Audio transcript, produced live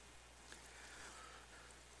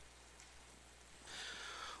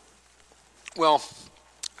Well,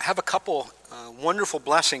 I have a couple wonderful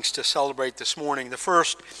blessings to celebrate this morning. The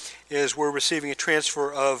first is we're receiving a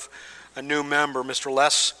transfer of a new member, Mr.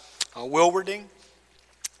 Les Wilwarding.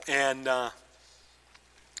 And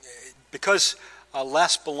because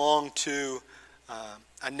Les belonged to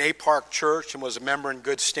a Napark church and was a member in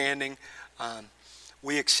good standing,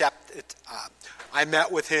 we accept it. I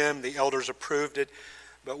met with him, the elders approved it,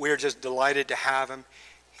 but we are just delighted to have him.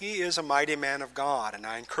 He is a mighty man of God, and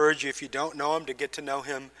I encourage you, if you don't know him, to get to know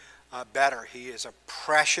him better. He is a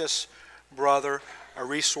precious brother, a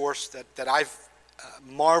resource that I've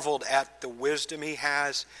marveled at the wisdom he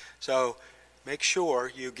has. So make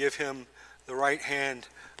sure you give him the right hand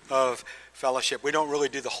of fellowship. We don't really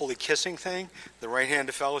do the holy kissing thing. The right hand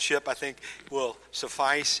of fellowship, I think, will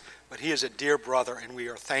suffice. But he is a dear brother, and we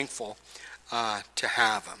are thankful to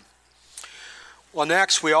have him. Well,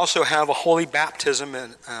 next, we also have a holy baptism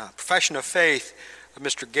and profession of faith of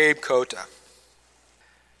Mr. Gabe Cota.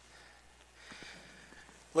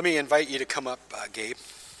 Let me invite you to come up, Gabe.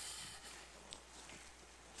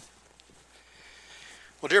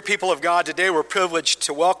 Well, dear people of God, today we're privileged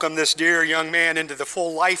to welcome this dear young man into the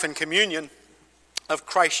full life and communion of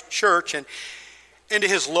Christ Church and into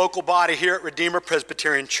his local body here at Redeemer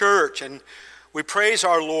Presbyterian Church. And we praise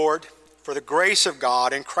our Lord for the grace of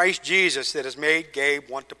God in Christ Jesus that has made Gabe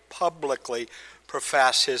want to publicly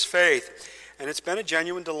profess his faith. And it's been a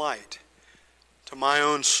genuine delight to my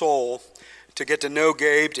own soul to get to know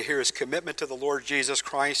Gabe, to hear his commitment to the Lord Jesus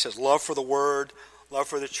Christ, his love for the Word, love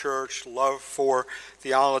for the church, love for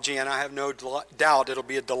theology, and I have no doubt it'll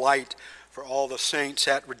be a delight for all the saints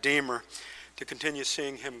at Redeemer to continue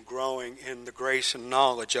seeing him growing in the grace and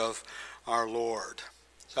knowledge of our Lord.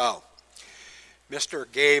 So, Mr.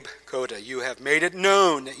 Gabe Cota, you have made it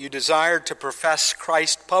known that you desired to profess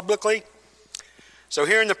Christ publicly. So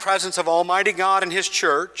here in the presence of Almighty God and His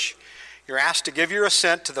church, you're asked to give your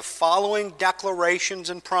assent to the following declarations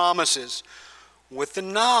and promises with the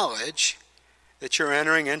knowledge that you're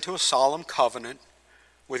entering into a solemn covenant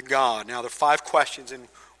with God. Now, there are 5 questions, and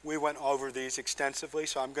we went over these extensively,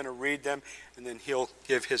 so I'm going to read them, and then he'll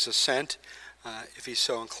give his assent if he's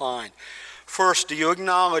so inclined. First, do you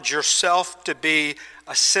acknowledge yourself to be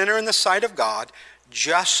a sinner in the sight of God,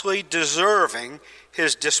 justly deserving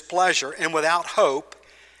His displeasure and without hope,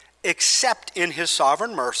 except in His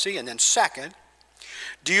sovereign mercy? And then second,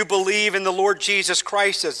 do you believe in the Lord Jesus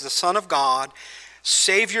Christ as the Son of God,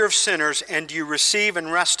 Savior of sinners, and do you receive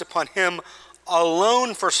and rest upon Him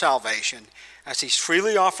alone for salvation, as He's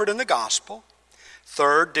freely offered in the gospel?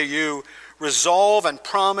 Third, do you resolve and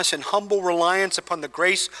promise in humble reliance upon the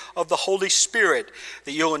grace of the Holy Spirit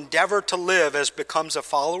that you'll endeavor to live as becomes a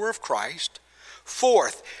follower of Christ?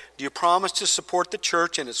 Fourth, do you promise to support the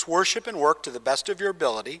church in its worship and work to the best of your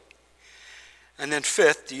ability? And then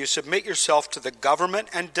fifth, do you submit yourself to the government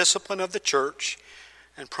and discipline of the church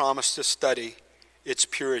and promise to study its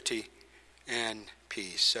purity and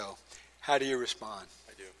peace? So, how do you respond?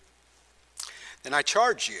 I do. Then I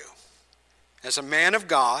charge you, as a man of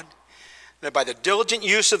God, that by the diligent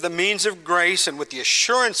use of the means of grace and with the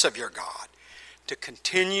assurance of your God, to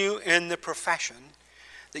continue in the profession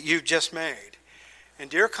that you've just made. And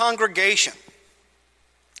dear congregation,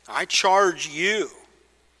 I charge you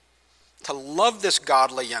to love this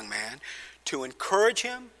godly young man, to encourage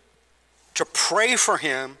him, to pray for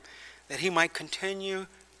him, that he might continue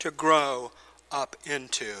to grow up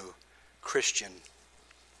into Christian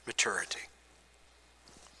maturity.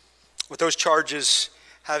 With those charges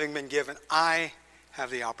having been given, I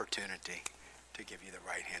have the opportunity to give you the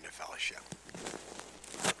right hand of fellowship.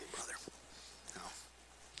 Okay, brother.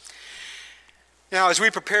 Now, as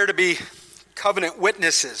we prepare to be covenant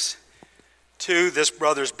witnesses to this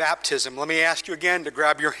brother's baptism, let me ask you again to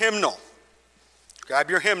grab your hymnal.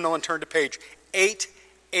 Grab your hymnal and turn to page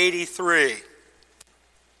 883.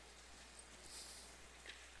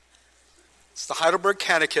 It's the Heidelberg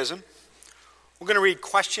Catechism. We're going to read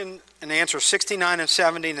question and answer 69 and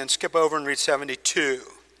 70, and then skip over and read 72.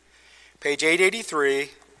 Page 883,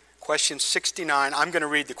 question 69. I'm going to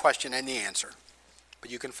read the question and the answer, but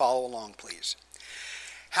you can follow along, please.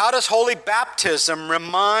 How does holy baptism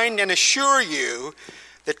remind and assure you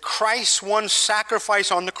that Christ's one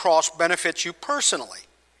sacrifice on the cross benefits you personally?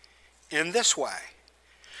 In this way,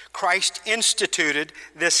 Christ instituted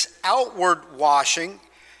this outward washing,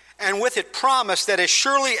 and with it promised that as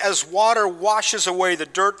surely as water washes away the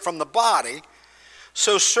dirt from the body,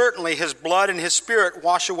 so certainly His blood and His Spirit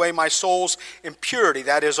wash away my soul's impurity,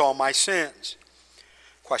 that is, all my sins.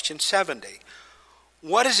 Question 70.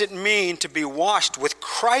 What does it mean to be washed with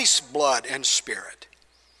Christ's blood and Spirit?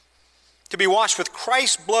 To be washed with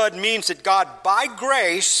Christ's blood means that God, by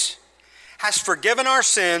grace, has forgiven our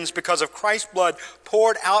sins because of Christ's blood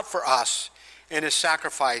poured out for us in his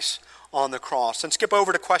sacrifice on the cross. And skip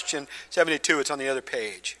over to question 72. It's on the other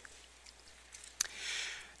page.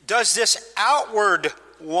 Does this outward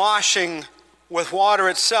washing with water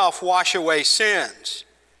itself wash away sins?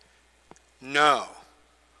 No.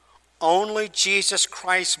 Only Jesus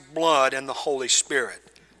Christ's blood and the Holy Spirit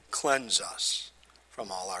cleanse us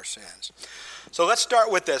from all our sins. So let's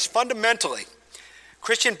start with this. Fundamentally,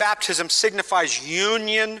 Christian baptism signifies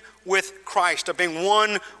union with Christ, of being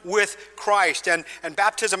one with Christ. And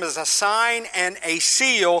baptism is a sign and a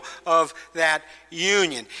seal of that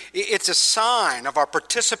union. It's a sign of our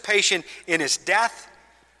participation in his death,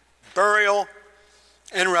 burial,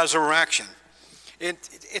 and resurrection.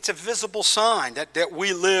 It's a visible sign that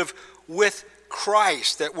we live with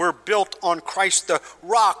Christ, that we're built on Christ the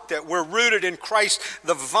rock, that we're rooted in Christ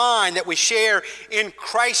the vine, that we share in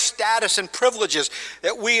Christ's status and privileges,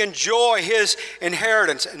 that we enjoy his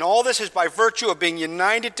inheritance. And all this is by virtue of being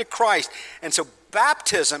united to Christ. And so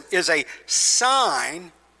baptism is a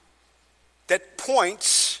sign that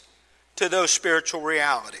points to those spiritual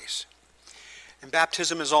realities. And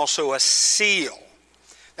baptism is also a seal.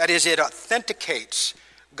 That is, it authenticates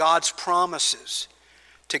God's promises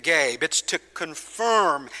to Gabe. It's to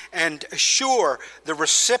confirm and assure the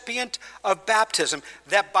recipient of baptism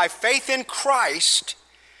that by faith in Christ,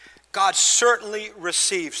 God certainly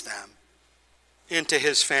receives them into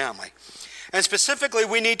his family. And specifically,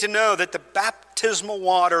 we need to know that the baptismal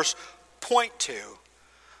waters point to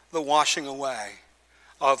the washing away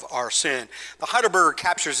of our sin. The Heidelberger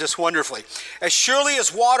captures this wonderfully. As surely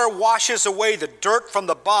as water washes away the dirt from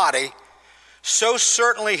the body, so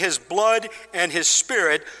certainly his blood and his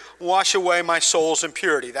spirit wash away my soul's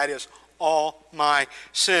impurity. That is, all my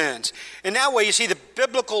sins. In that way, you see, the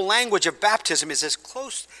biblical language of baptism is as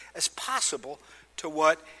close as possible to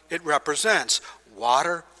what it represents.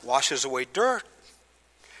 Water washes away dirt.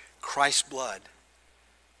 Christ's blood,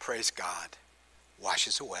 praise God,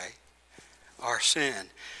 washes away our sin.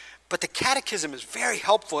 But the Catechism is very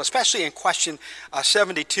helpful, especially in question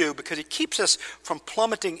 72, because it keeps us from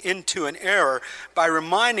plummeting into an error by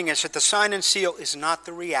reminding us that the sign and seal is not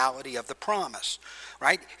the reality of the promise,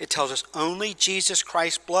 right? It tells us only Jesus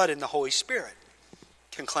Christ's blood and the Holy Spirit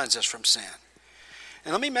can cleanse us from sin.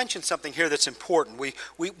 And let me mention something here that's important.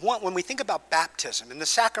 When we think about baptism and the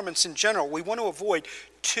sacraments in general, we want to avoid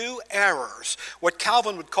two errors, what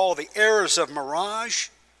Calvin would call the errors of mirage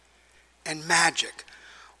and magic.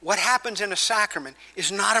 What happens in a sacrament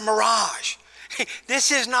is not a mirage. This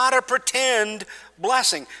is not a pretend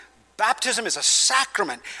blessing. Baptism is a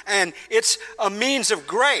sacrament, and it's a means of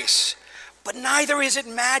grace. But neither is it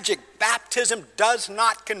magic. Baptism does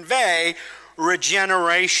not convey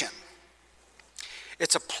regeneration.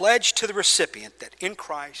 It's a pledge to the recipient that in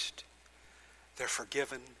Christ, they're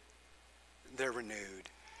forgiven, they're renewed,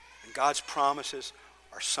 and God's promises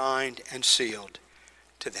are signed and sealed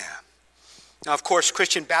to them. Now, of course,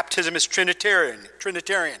 Christian baptism is Trinitarian.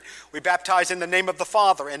 We baptize in the name of the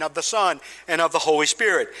Father and of the Son and of the Holy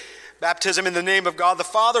Spirit. Baptism in the name of God the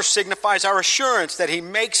Father signifies our assurance that he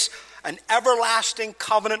makes an everlasting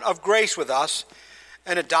covenant of grace with us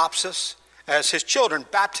and adopts us as his children.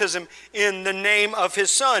 Baptism in the name of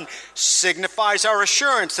his Son signifies our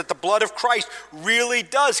assurance that the blood of Christ really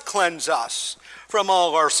does cleanse us from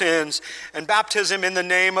all our sins. And baptism in the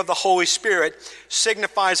name of the Holy Spirit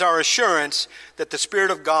signifies our assurance that the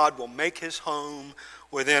Spirit of God will make his home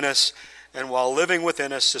within us, and while living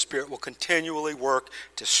within us, the Spirit will continually work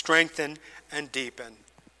to strengthen and deepen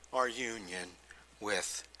our union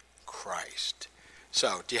with Christ.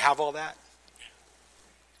 So, do you have all that?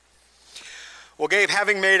 Well, Gabe,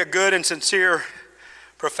 having made a good and sincere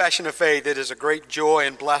profession of faith, it is a great joy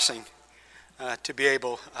and blessing to be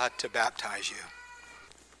able to baptize you.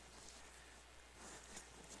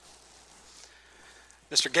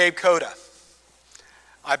 Mr. Gabe Coda,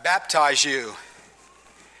 I baptize you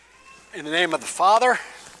in the name of the Father,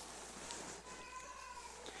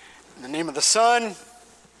 in the name of the Son,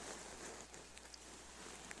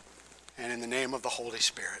 and in the name of the Holy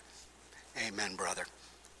Spirit. Amen, brother.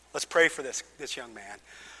 Let's pray for this young man.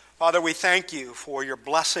 Father, we thank you for your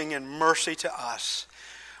blessing and mercy to us.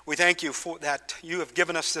 We thank you for that you have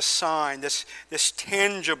given us this sign, this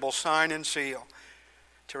tangible sign and seal,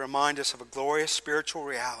 to remind us of a glorious spiritual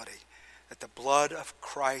reality, that the blood of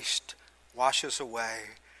Christ washes away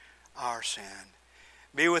our sin.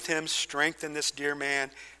 Be with him, strengthen this dear man,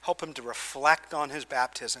 help him to reflect on his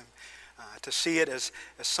baptism, to see it as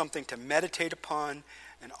something to meditate upon,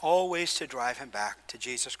 and always to drive him back to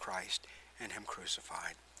Jesus Christ and him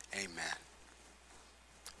crucified. Amen.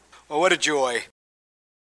 Well, what a joy